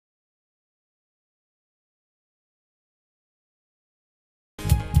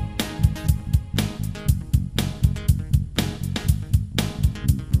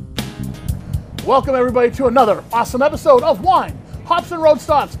Welcome everybody to another awesome episode of Wine, Hops and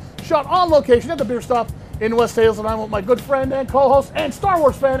Roadstocks, shot on location at the beer stop in West Hazelton. I'm with my good friend and co-host and Star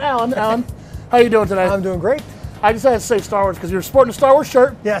Wars fan, Alan. Alan, how you doing today? I'm doing great. I just had to say Star Wars because you're sporting a Star Wars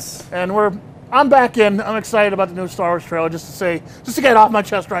shirt. Yes. And I'm back in. I'm excited about the new Star Wars trailer, just to get it off my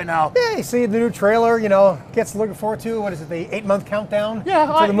chest right now. Yeah, you see the new trailer, gets looking forward to, what is it, the 8-month countdown? Yeah.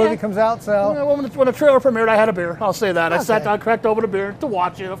 Until the movie comes out, so. Yeah, when the trailer premiered, I had a beer. I'll say that. Okay. I sat down, cracked over the beer to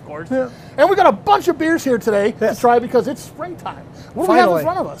watch it, of course. Yeah. And we got a bunch of beers here today to try because it's springtime. What do we have in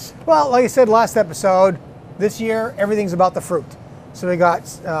front of us? Well, like I said last episode, this year, everything's about the fruit. So we got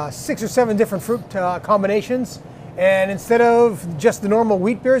 6 or 7 different fruit combinations. And instead of just the normal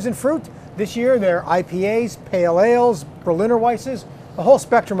wheat beers and fruit, this year they're IPAs, pale ales, Berliner Weisses, a whole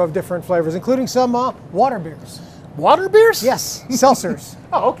spectrum of different flavors, including some water beers. Water beers? Yes, seltzers.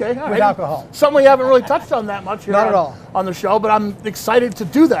 Oh, okay. All with alcohol. Something we haven't really touched on that much here Not at all. On the show, but I'm excited to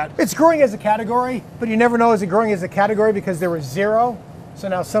do that. It's growing as a category, but you never know is it growing as a category because there was 0. So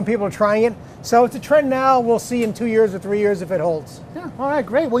now some people are trying it. So it's a trend now. We'll see in 2 years or 3 years if it holds. Yeah, all right,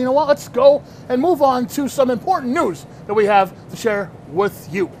 great. Well, you know what? Let's go and move on to some important news that we have to share with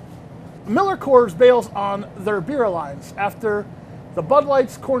you. Miller Coors bails on their beer lines after the Bud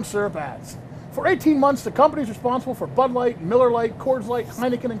Light's corn syrup ads. For 18 months, the companies responsible for Bud Light, Miller Lite, Coors Light,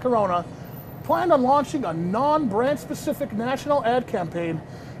 Heineken, and Corona planned on launching a non-brand specific national ad campaign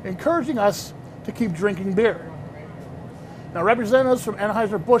encouraging us to keep drinking beer. Now, representatives from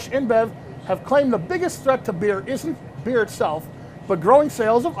Anheuser-Busch InBev have claimed the biggest threat to beer isn't beer itself, but growing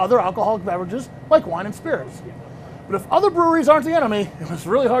sales of other alcoholic beverages like wine and spirits. But if other breweries aren't the enemy, it was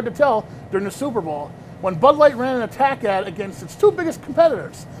really hard to tell during the Super Bowl when Bud Light ran an attack ad against its 2 biggest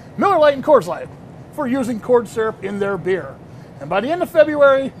competitors, Miller Lite and Coors Light, for using corn syrup in their beer. And by the end of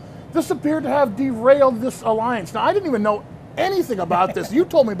February, this appeared to have derailed this alliance. Now, I didn't even know anything about this. You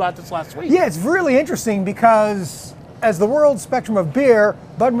told me about this last week. Yeah, it's really interesting because as the world spectrum of beer,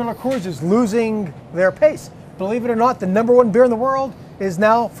 Bud Miller Coors is losing their pace. Believe it or not, the #1 beer in the world is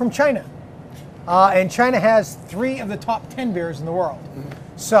now from China. And China has 3 of the top 10 beers in the world.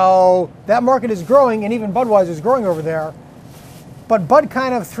 So that market is growing, and even Budweiser is growing over there. But Bud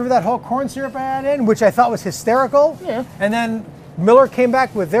kind of threw that whole corn syrup ad in, which I thought was hysterical. Yeah. And then Miller came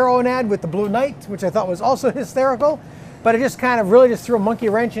back with their own ad with the Blue Knight, which I thought was also hysterical. But it just kind of really just threw a monkey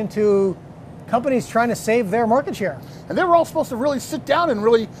wrench into companies trying to save their market share. And they were all supposed to really sit down and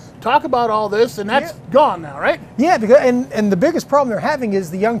really talk about all this, and that's gone now, right? Yeah, because and the biggest problem they're having is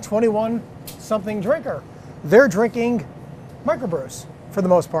the young 21-something drinker. They're drinking microbrews for the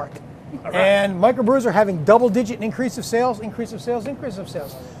most part. Right. And microbrews are having double-digit increase of sales. Do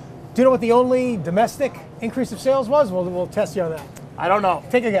you know what the only domestic increase of sales was? We'll test you on that. I don't know.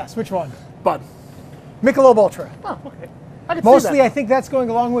 Take a guess. Which one? Bud. Michelob Ultra. Oh, okay. I can Mostly, see that. I think that's going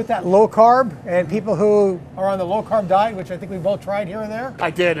along with that low carb, and people who are on the low carb diet, which I think we both tried here and there.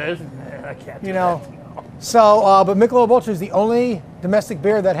 I did. I can't. You know. So, but Michelob Ultra is the only domestic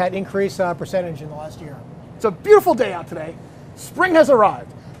beer that had increased percentage in the last year. It's a beautiful day out today. Spring has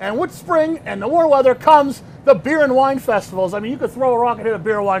arrived. And with spring and the warm weather comes the beer and wine festivals. I mean, you could throw a rock and hit a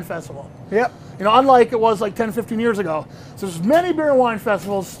beer and wine festival. Yep. You know, unlike it was like 10, 15 years ago. So there's many beer and wine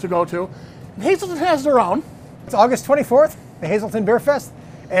festivals to go to. And Hazelton has their own. It's August 24th, the Hazelton Beer Fest.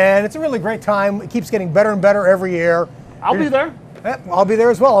 And it's a really great time. It keeps getting better and better every year. I'll be there. Yep, I'll be there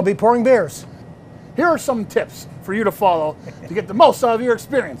as well. I'll be pouring beers. Here are some tips for you to follow to get the most out of your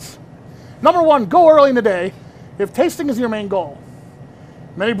experience. Number 1, go early in the day if tasting is your main goal.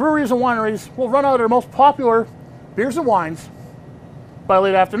 Many breweries and wineries will run out of their most popular beers and wines by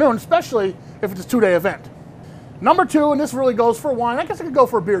late afternoon, especially if it's a 2-day event. Number 2, and this really goes for wine, I guess I could go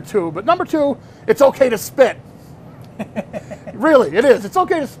for a beer too, but number 2, it's okay to spit. Really, it is. It's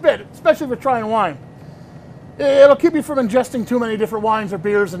okay to spit, especially if you're trying wine. It'll keep you from ingesting too many different wines or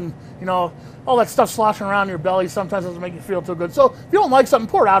beers, and all that stuff sloshing around in your belly sometimes doesn't make you feel too good. So if you don't like something,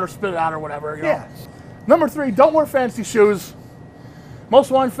 pour it out or spit it out or whatever. Yeah. Number 3, don't wear fancy shoes.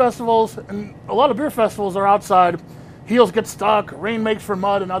 Most wine festivals and a lot of beer festivals are outside. Heels get stuck, rain makes for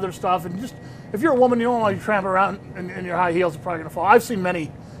mud and other stuff. And just, if you're a woman, you don't want to tramp around in your high heels, are probably going to fall. I've seen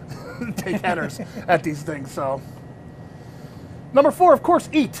many take headers at these things. So, number 4, of course,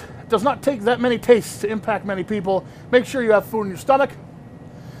 eat. It does not take that many tastes to impact many people. Make sure you have food in your stomach.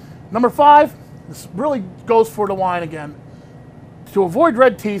 Number 5, this really goes for the wine again. To avoid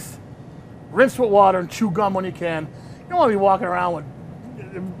red teeth, rinse with water and chew gum when you can. You don't want to be walking around with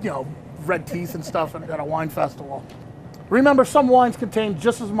red teeth and stuff at a wine festival. Remember, some wines contain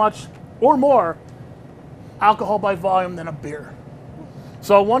just as much or more alcohol by volume than a beer.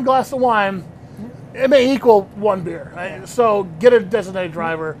 So 1 glass of wine, it may equal 1 beer. Right? So get a designated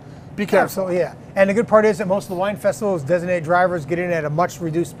driver. Be careful. Absolutely, yeah. And the good part is that most of the wine festivals, designated drivers get in at a much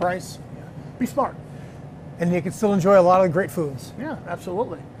reduced price. Be smart. And you can still enjoy a lot of the great foods. Yeah,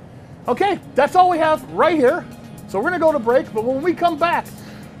 absolutely. Okay, that's all we have right here. So we're going to go to break, but when we come back,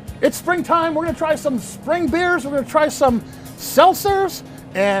 it's springtime. We're going to try some spring beers. We're going to try some seltzers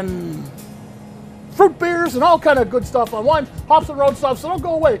and fruit beers and all kind of good stuff on Wine, Hops, and Road stuff. So don't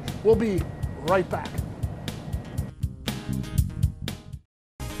go away. We'll be right back.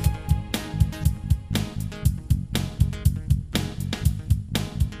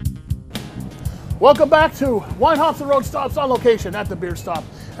 Welcome back to Wine, Hops, and Road Stops on location at the beer stop.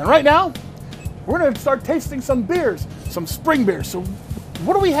 And right now, we're going to start tasting some beers, some spring beers. So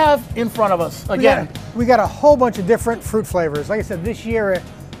what do we have in front of us again? We got a whole bunch of different fruit flavors. Like I said, this year,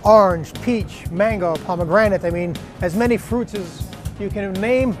 orange, peach, mango, pomegranate. I mean, as many fruits as you can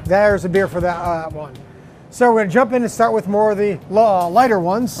name, there's a beer for that one. So we're going to jump in and start with more of the lighter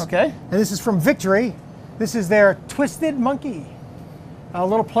ones. Okay. And this is from Victory. This is their Twisted Monkey. A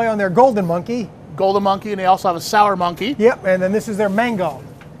little play on their Golden Monkey. Golden Monkey, and they also have a Sour Monkey. Yep, and then this is their Mango.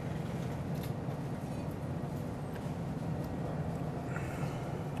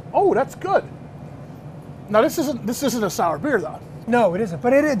 Oh, that's good. Now this isn't a sour beer though. No, it isn't,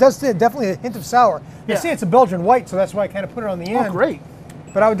 but it does definitely a hint of sour. You see, it's a Belgian white, so that's why I kind of put it on the end. Oh, great.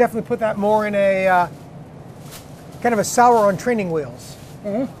 But I would definitely put that more in a kind of a sour on training wheels.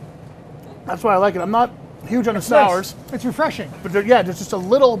 Mm-hmm. That's why I like it. I'm not huge on the sours. Nice. It's refreshing. But yeah, there's just a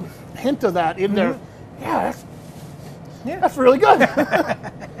little hint of that in there. Yeah, that's really good.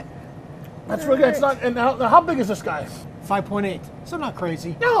 That's really good. It's not. And how big is this guy? 5.8. So not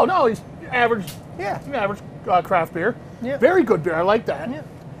crazy. No, he's average. Yeah. Average craft beer. Yeah. Very good beer. I like that. Yeah.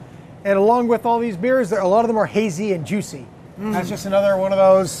 And along with all these beers, a lot of them are hazy and juicy. That's just another one of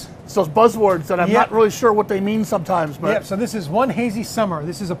those. It's those buzzwords that I'm not really sure what they mean sometimes. But yep. So this is One Hazy Summer.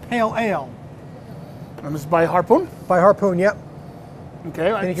 This is a pale ale. And this is by Harpoon? By Harpoon, yep.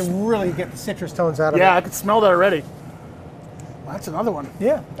 Okay. And you can really get the citrus tones out of it. Yeah, I can smell that already. Well, that's another one.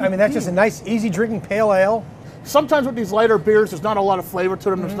 Yeah. I mean, that's just a nice, easy drinking pale ale. Sometimes with these lighter beers, there's not a lot of flavor to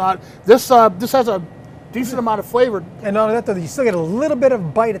them. There's not. This has a decent amount of flavor. And not only that, though, you still get a little bit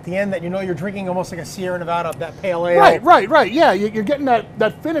of bite at the end that you know you're drinking almost like a Sierra Nevada of that pale ale. Right. Yeah, you're getting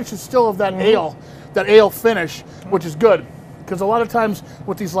that finish is still of that ale finish, which is good. Because a lot of times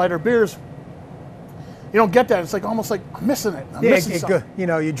with these lighter beers, you don't get that. It's like almost like I'm missing it. I'm missing something. You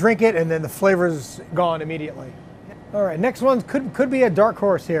know, you drink it and then the flavor's gone immediately. All right, next one could be a dark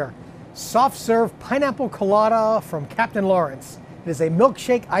horse here. Soft serve pineapple colada from Captain Lawrence. It is a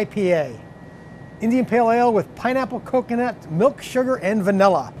milkshake IPA. Indian pale ale with pineapple, coconut, milk, sugar, and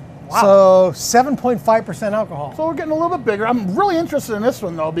vanilla. Wow. So 7.5% alcohol. So we're getting a little bit bigger. I'm really interested in this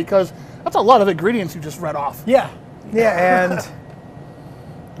one though because that's a lot of ingredients you just read off. Yeah, and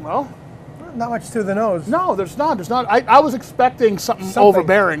well, not much to the nose. No, there's not. I was expecting something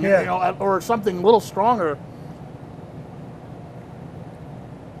overbearing, or something a little stronger.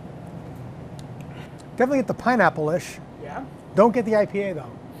 Definitely get the pineapple-ish. Yeah. Don't get the IPA though.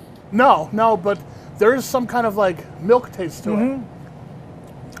 No, but there is some kind of like milk taste to it.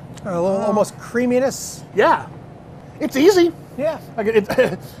 A little almost creaminess. Yeah. It's easy. Yeah. Like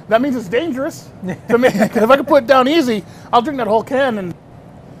that means it's dangerous to me. Because if I can put it down easy, I'll drink that whole can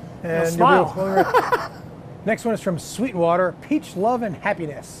and smile. Next one is from Sweetwater, Peach, Love, and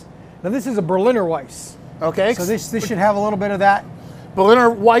Happiness. Now this is a Berliner Weiss. Okay. So this should have a little bit of that.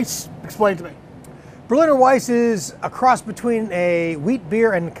 Berliner Weiss, explain to me. Berliner Weiss is a cross between a wheat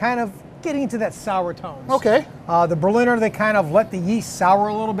beer and kind of getting into that sour tones. Okay. The Berliner, they kind of let the yeast sour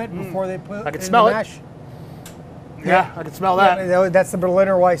a little bit before they put it in the mash. Yeah, I can smell that. Yeah, that's the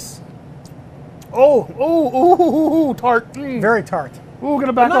Berliner Weiss. Oh, tart. Very tart. Ooh,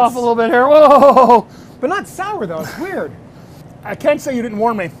 gonna back off a little bit here. Whoa. But not sour though, it's weird. I can't say you didn't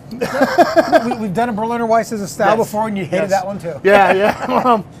warn me. We've done a Berliner Weiss as a style before and you hated that one too.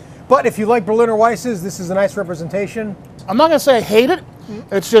 Yeah. But if you like Berliner Weisses, this is a nice representation. I'm not gonna say I hate it.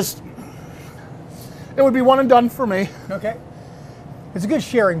 It's just, it would be one and done for me. Okay. It's a good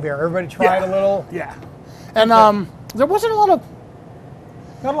sharing beer. Everybody tried a little. Yeah. And there wasn't a lot of...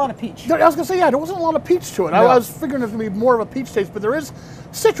 Not a lot of peach. I was gonna say, there wasn't a lot of peach to it. No. I was figuring there's gonna be more of a peach taste, but there is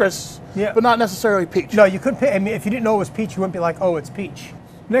citrus, but not necessarily peach. No, you couldn't. I mean, if you didn't know it was peach, you wouldn't be like, oh, it's peach.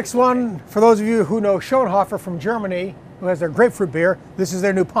 Next one, for those of you who know Schoenhofer from Germany, who has their grapefruit beer, this is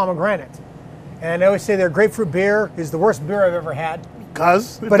their new pomegranate. And I always say their grapefruit beer is the worst beer I've ever had.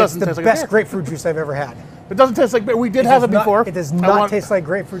 Because but it's the best grapefruit juice I've ever had. It doesn't taste like beer. We did have it before. It does not taste like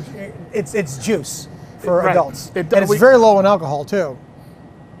grapefruit. It's juice for adults. And it's very low in alcohol too.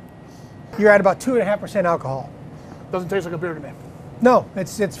 You're at about 2.5% alcohol. Doesn't taste like a beer to me. No,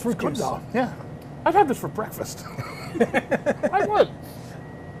 it's fruit juice. Yeah. I'd have this for breakfast. I would.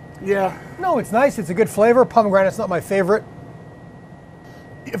 Yeah. No, it's nice. It's a good flavor. Pomegranate's not my favorite.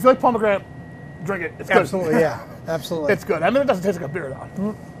 If you like pomegranate, drink it. It's good. Absolutely, yeah. Absolutely. It's good. I mean, it doesn't taste like a beer,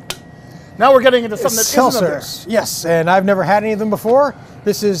 though. Now we're getting into something that isn't a beer. Seltzers. Yes, and I've never had any of them before.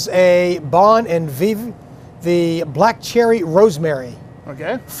 This is a Bon and Vive, the Black Cherry Rosemary.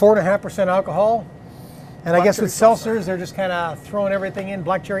 Okay. 4.5% alcohol. And I guess with seltzer. seltzers, they're just kind of throwing everything in,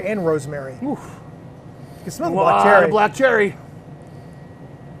 black cherry and rosemary. Oof. You can smell the black cherry. Black cherry.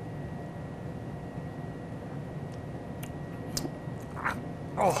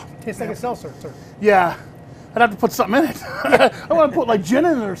 Oh, Tastes like a seltzer, sir. yeah. I'd have to put something in it. I want to put like gin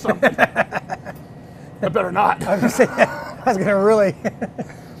in it or something. I better not. I was gonna say, I was gonna really.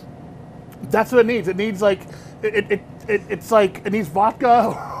 That's what it needs. It needs like it's like it needs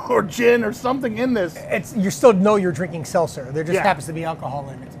vodka or gin or something in this. It's you still know you're drinking seltzer. There just Yeah. happens to be alcohol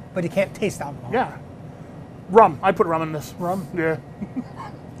in it, but you can't taste alcohol. Yeah. Rum. I put rum in this. Rum. Yeah.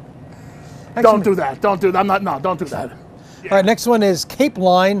 Actually, Don't do that. Don't do that. Don't do that. All right, next one is Cape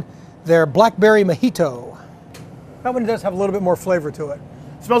Line, their Blackberry Mojito. That one does have a little bit more flavor to it.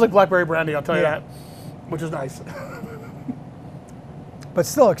 It smells like blackberry brandy, I'll tell you Yeah. that, which is nice. But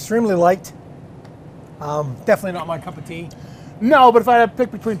still extremely light. Definitely not my cup of tea. No, but if I had to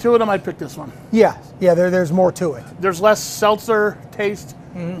pick between two of them, I'd pick this one. Yeah, there's more to it. There's less seltzer taste,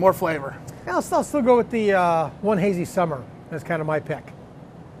 more flavor. Yeah, I'll still go with the One Hazy Summer. That's kind of my pick.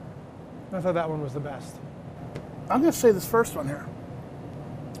 I thought that one was the best. I'm going to say this first one here.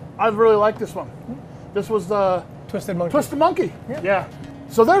 I really like this one. This was the Twisted Monkey. Twisted Monkey. Yeah.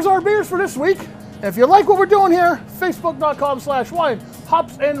 So there's our beers for this week. And if you like what we're doing here, facebook.com/wine,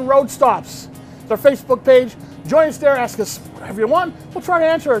 hops and road stops. It's our Facebook page. Join us there, ask us whatever you want. We'll try to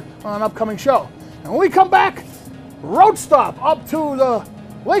answer it on an upcoming show. And when we come back, road stop up to the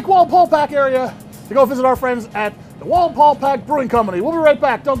Lake Wallenpaupack area to go visit our friends at the Wallenpaupack Brewing Company. We'll be right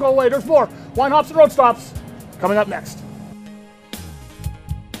back. Don't go away. There's more Wine, Hops, and Road Stops coming up next.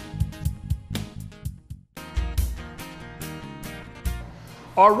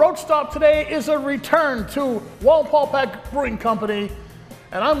 Our road stop today is a return to Wallenpaupack Brewing Company,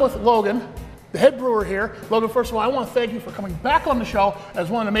 and I'm with Logan, the head brewer here. Logan, first of all, I want to thank you for coming back on the show as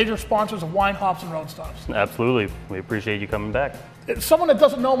one of the major sponsors of Wine, Hops, and Road Stops. Absolutely. We appreciate you coming back. Someone that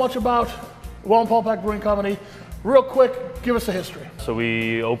doesn't know much about Wallenpaupack Brewing Company, real quick, give us a history. So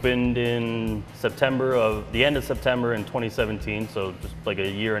we opened in the end of September in 2017, so just like a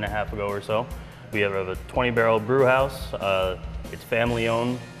year and a half ago or so. We have a 20-barrel brew house. It's family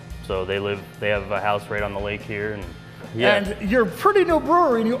owned, so they have a house right on the lake here. And yeah. And you're a pretty new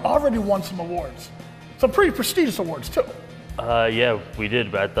brewery and you already won some awards. Some pretty prestigious awards too. Yeah, we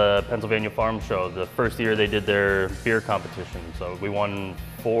did at the Pennsylvania Farm Show. The first year they did their beer competition, so we won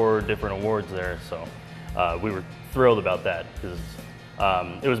 4 different awards there. So we were thrilled about that because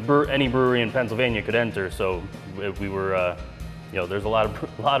it was any brewery in Pennsylvania could enter. So we were, there's a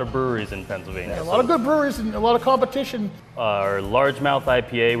lot of breweries in Pennsylvania. Yeah, a lot of good breweries and a lot of competition. Our largemouth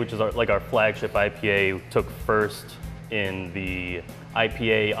IPA, which is our flagship IPA, took first in the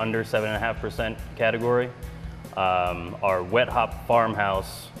IPA under 7.5% category. Our wet hop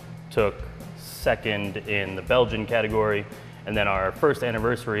farmhouse took second in the Belgian category, and then our first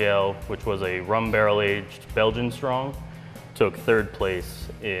anniversary ale, which was a rum barrel aged Belgian strong, took third place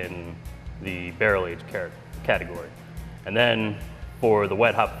in the barrel aged category. And then for the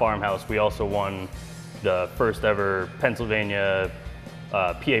wet hop farmhouse, we also won the first ever Pennsylvania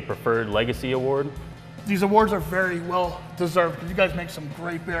PA Preferred Legacy Award. These awards are very well deserved because you guys make some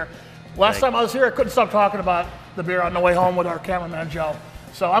great beer. Last time I was here, I couldn't stop talking about the beer on the way home with our cameraman, Joe.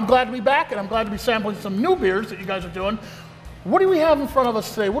 So I'm glad to be back, and I'm glad to be sampling some new beers that you guys are doing. What do we have in front of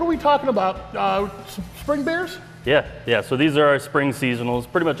us today? What are we talking about? Some spring beers? Yeah. So these are our spring seasonals.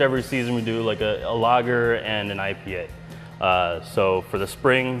 Pretty much every season we do like a lager and an IPA. So for the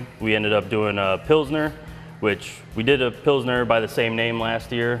spring, we ended up doing a Pilsner, which we did a Pilsner by the same name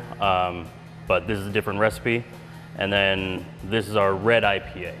last year, but this is a different recipe. And then this is our red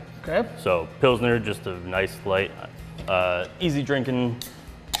IPA. Okay. So Pilsner, just a nice light, easy drinking,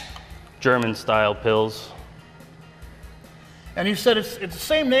 German style Pils. And you said it's the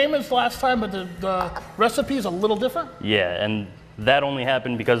same name as last time, but the recipe is a little different? Yeah, and that only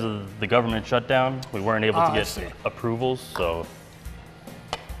happened because of the government shutdown. We weren't able to get approvals, so.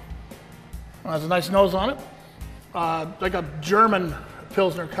 Well, has a nice nose on it. Like a German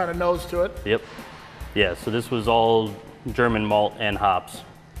Pilsner kind of nose to it. Yep. Yeah, so this was all German malt and hops.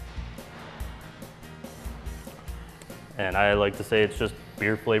 And I like to say it's just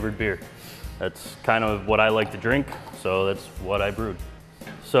beer flavored beer. That's kind of what I like to drink, so that's what I brewed.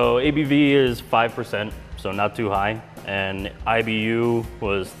 So ABV is 5%, so not too high. And IBU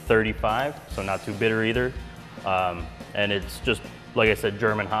was 35, so not too bitter either. And it's just, like I said,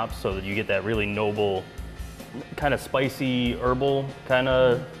 German hops, so that you get that really noble, kind of spicy, herbal kind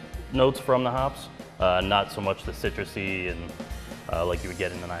of notes from the hops. Not so much the citrusy and like you would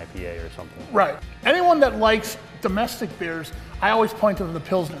get in an IPA or something. Right. Anyone that likes domestic beers, I always point to the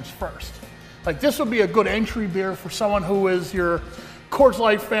Pilsners first. Like this would be a good entry beer for someone who is your Coors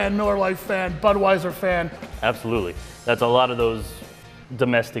Light fan, Miller Lite fan, Budweiser fan. Absolutely. That's a lot of those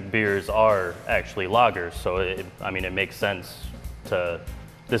domestic beers are actually lagers, so it makes sense to,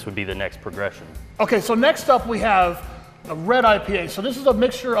 this would be the next progression. Okay, so next up we have a red IPA. So this is a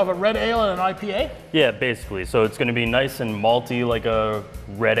mixture of a red ale and an IPA? Yeah, basically. So it's gonna be nice and malty like a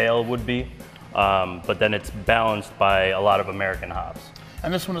red ale would be, but then it's balanced by a lot of American hops.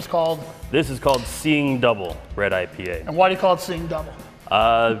 And this one is called? This is called Seeing Double Red IPA. And why do you call it Seeing Double?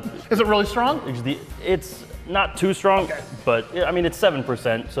 Is it really strong? It's not too strong, okay. But I mean, it's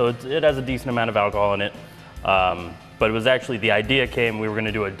 7%, so it has a decent amount of alcohol in it. But it was actually, the idea came, we were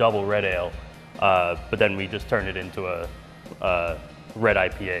gonna do a double red ale, but then we just turned it into a red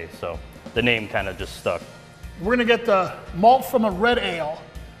IPA, so the name kind of just stuck. We're gonna get the malt from a red ale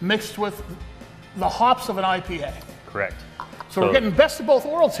mixed with the hops of an IPA. Correct. So we're getting best of both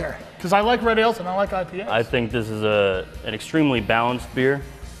worlds here, because I like red ales and I like IPAs. I think this is an extremely balanced beer.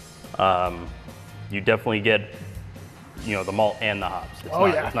 You definitely get, the malt and the hops.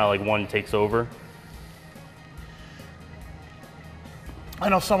 It's not like one takes over. I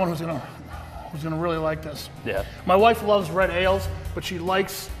know someone who's gonna really like this. Yeah. My wife loves red ales, but she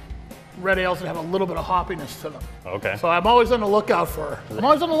likes red ales that have a little bit of hoppiness to them. Okay. So I'm always on the lookout for her. I'm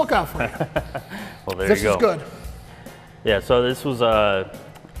always on the lookout for her. Well, there you go. This is good. Yeah, so this was a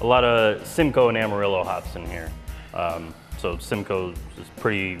lot of Simcoe and Amarillo hops in here. So Simcoe is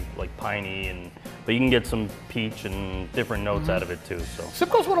pretty like piney, but you can get some peach and different notes out of it too. So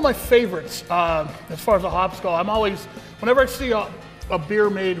Simcoe's one of my favorites as far as the hops go. I'm always, whenever I see a beer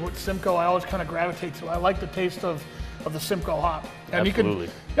made with Simcoe, I always kind of gravitate to it. I like the taste of the Simcoe hop. And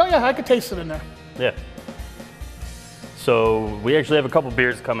absolutely. I could taste it in there. Yeah. So we actually have a couple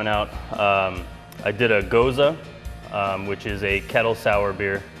beers coming out. I did a Goza, which is a kettle sour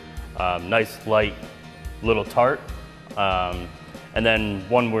beer. Nice, light, little tart. And then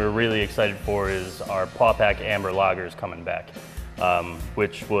one we're really excited for is our Paupack Amber Lagers coming back,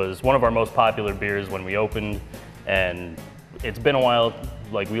 which was one of our most popular beers when we opened. And it's been a while,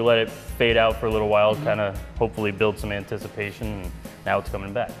 like we let it fade out for a little while, kind of hopefully build some anticipation, and now it's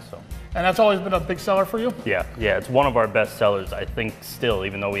coming back, so. And that's always been a big seller for you? Yeah, it's one of our best sellers, I think still,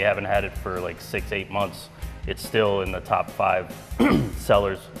 even though we haven't had it for like 6-8 months, it's still in the top 5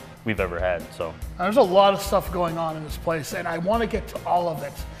 sellers we've ever had, so. There's a lot of stuff going on in this place, and I want to get to all of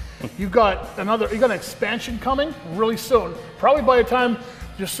it. You got an expansion coming really soon. Probably by the time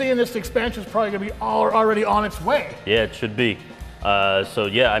you're seeing this, the expansion is probably going to be already on its way. Yeah, it should be. So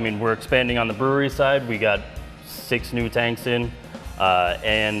yeah, I mean, we're expanding on the brewery side. We got 6 new tanks in,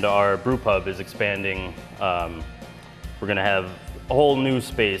 and our brew pub is expanding. We're gonna have a whole new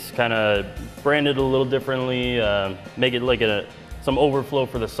space, kind of branded a little differently, make it like some overflow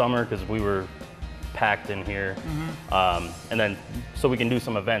for the summer, because we were packed in here. And then so we can do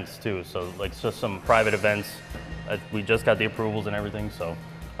some events too. So like just some private events. We just got the approvals and everything, so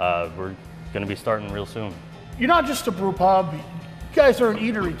we're gonna be starting real soon. You're not just a brew pub, you guys are an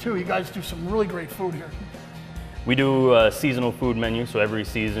eatery too. You guys do some really great food here. We do a seasonal food menu, so every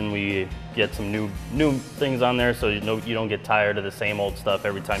season we get some new things on there, so you don't get tired of the same old stuff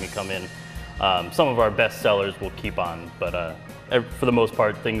every time you come in. Some of our best sellers will keep on, but for the most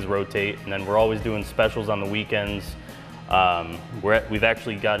part, things rotate, and then we're always doing specials on the weekends. We've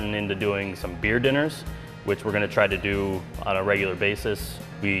actually gotten into doing some beer dinners, which we're gonna try to do on a regular basis.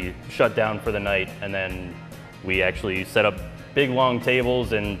 We shut down for the night, and then we actually set up big long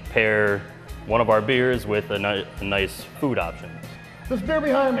tables and pair one of our beers with a nice food option. This beer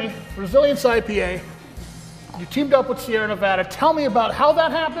behind me, Resilience IPA, you teamed up with Sierra Nevada. Tell me about how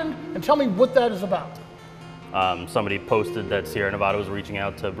that happened, and tell me what that is about. Somebody posted that Sierra Nevada was reaching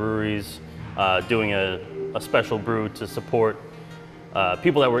out to breweries, doing a special brew to support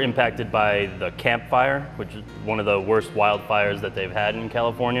people that were impacted by the Camp Fire, which is one of the worst wildfires that they've had in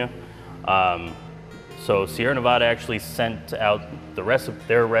California. So Sierra Nevada actually sent out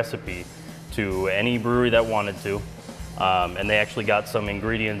their recipe to any brewery that wanted to, and they actually got some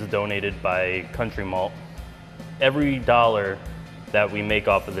ingredients donated by Country Malt. Every dollar that we make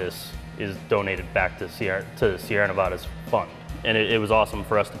off of this is donated back to Sierra Nevada's fund, and it was awesome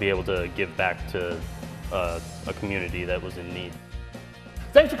for us to be able to give back to a community that was in need.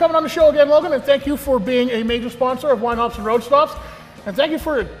 Thanks for coming on the show again, Logan, and thank you for being a major sponsor of Wine Hops and Road Stops. And thank you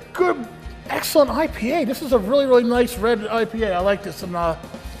for a good, excellent IPA. This is a really, really nice red IPA. I like this, and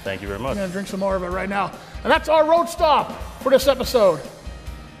Thank you very much. I'm gonna drink some more of it right now. And that's our road stop for this episode.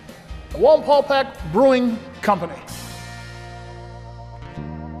 The Wallenpaupack Brewing Company.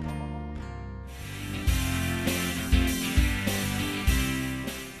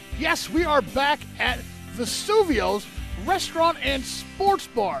 Yes, we are back at Vesuvio's Restaurant and Sports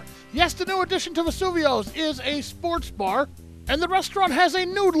Bar. Yes, the new addition to Vesuvio's is a sports bar, and the restaurant has a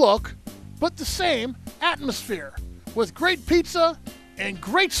new look, but the same atmosphere, with great pizza and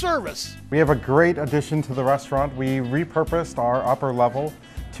great service. We have a great addition to the restaurant. We repurposed our upper level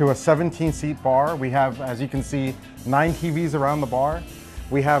to a 17-seat bar. We have, as you can see, 9 TVs around the bar.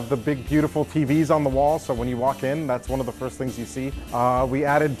 We have the big, beautiful TVs on the wall, so when you walk in, that's one of the first things you see. We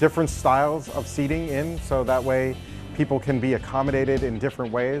added different styles of seating in, so that way people can be accommodated in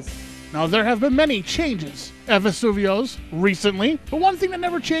different ways. Now, there have been many changes at Vesuvio's recently, but one thing that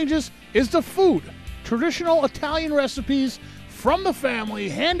never changes is the food. Traditional Italian recipes from the family,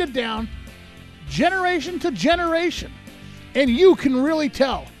 handed down generation to generation. And you can really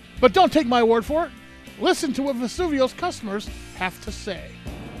tell. But don't take my word for it. Listen to what Vesuvio's customers have to say.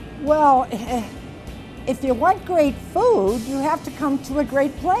 Well, if you want great food, you have to come to a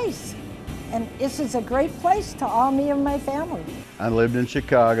great place. And this is a great place to all me and my family. I lived in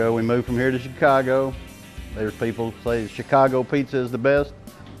Chicago. We moved from here to Chicago. There's people who say Chicago pizza is the best,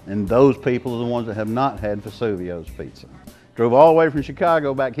 and those people are the ones that have not had Vesuvio's pizza. Drove all the way from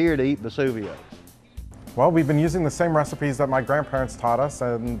Chicago back here to eat Vesuvio's. Well, we've been using the same recipes that my grandparents taught us,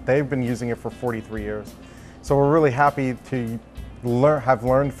 and they've been using it for 43 years. So we're really happy to have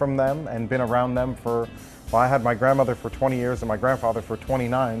learned from them and been around them for, well, I had my grandmother for 20 years and my grandfather for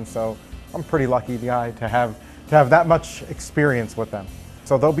 29, so I'm a pretty lucky guy to have that much experience with them.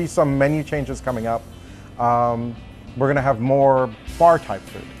 So there'll be some menu changes coming up. We're gonna have more bar type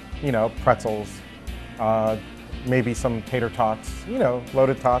food, you know, pretzels, maybe some tater tots, you know,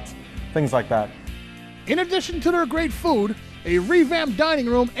 loaded tots, things like that. In addition to their great food, a revamped dining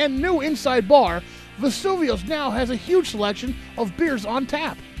room, and new inside bar, Vesuvio's now has a huge selection of beers on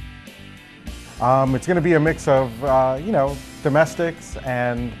tap. It's going to be a mix of, you know, domestics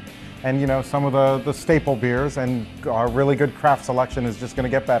and you know, some of the staple beers, and our really good craft selection is just going to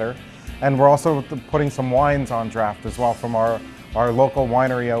get better. And we're also putting some wines on draft as well from our local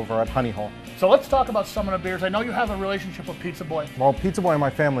winery over at Honey Hole. So let's talk about some of the beers. I know you have a relationship with Pizza Boy. Well, Pizza Boy and my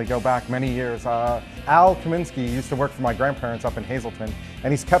family go back many years. Al Kaminsky used to work for my grandparents up in Hazleton,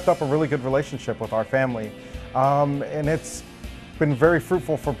 and he's kept up a really good relationship with our family. And it's been very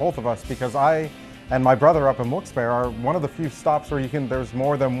fruitful for both of us, because I and my brother up in Wilkes-Barre are one of the few stops where there's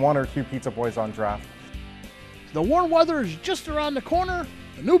more than 1 or 2 Pizza Boys on draft. The warm weather is just around the corner,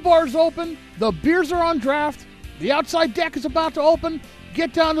 the new bar's open, the beers are on draft, the outside deck is about to open.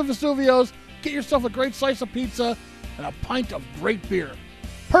 Get down to Vesuvio's, get yourself a great slice of pizza and a pint of great beer.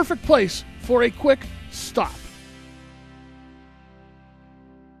 Perfect place for a quick stop.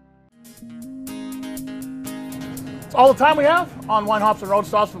 It's all the time we have on Wine Hops and Road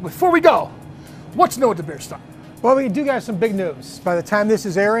Stops, but before we go, what's new at the beer stop? Well, we do have some big news. By the time this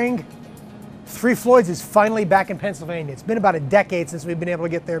is airing, Floyds is finally back in Pennsylvania. It's been about a decade since we've been able to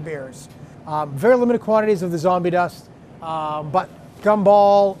get their beers. Very limited quantities of the Zombie Dust, but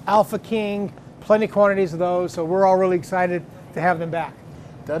Gumball, Alpha King, plenty of quantities of those, so we're all really excited to have them back.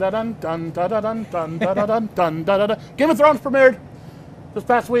 Dun dun dun dun dun dun dun dun dun. Game of Thrones premiered this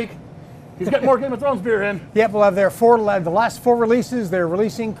past week. He's getting more Game of Thrones beer in. Yep, we'll have the last 4 releases they're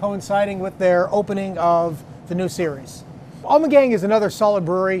releasing coinciding with their opening of the new series. On the Gang is another solid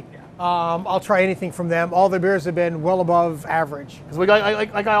brewery. I'll try anything from them. All their beers have been well above average. Because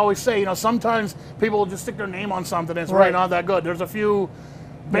like I always say, you know, sometimes people will just stick their name on something and it's really not that good. There's a few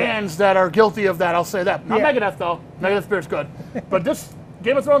bands that are guilty of that, I'll say that. Not Megadeth though. Megadeth beer's good. But this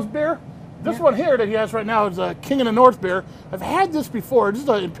Game of Thrones beer, this one here that he has right now is a King of the North beer. I've had this before. This is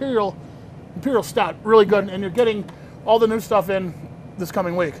an Imperial Stout, really good, and you're getting all the new stuff in this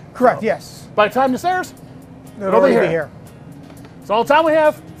coming week. Correct, so, yes. By the time this airs, it'll be here. It's all the time we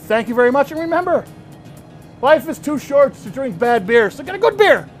have. Thank you very much, and remember, life is too short to drink bad beer, so get a good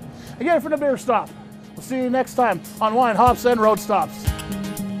beer. Again, for the beer stop. We'll see you next time on Wine, Hops, and Road Stops.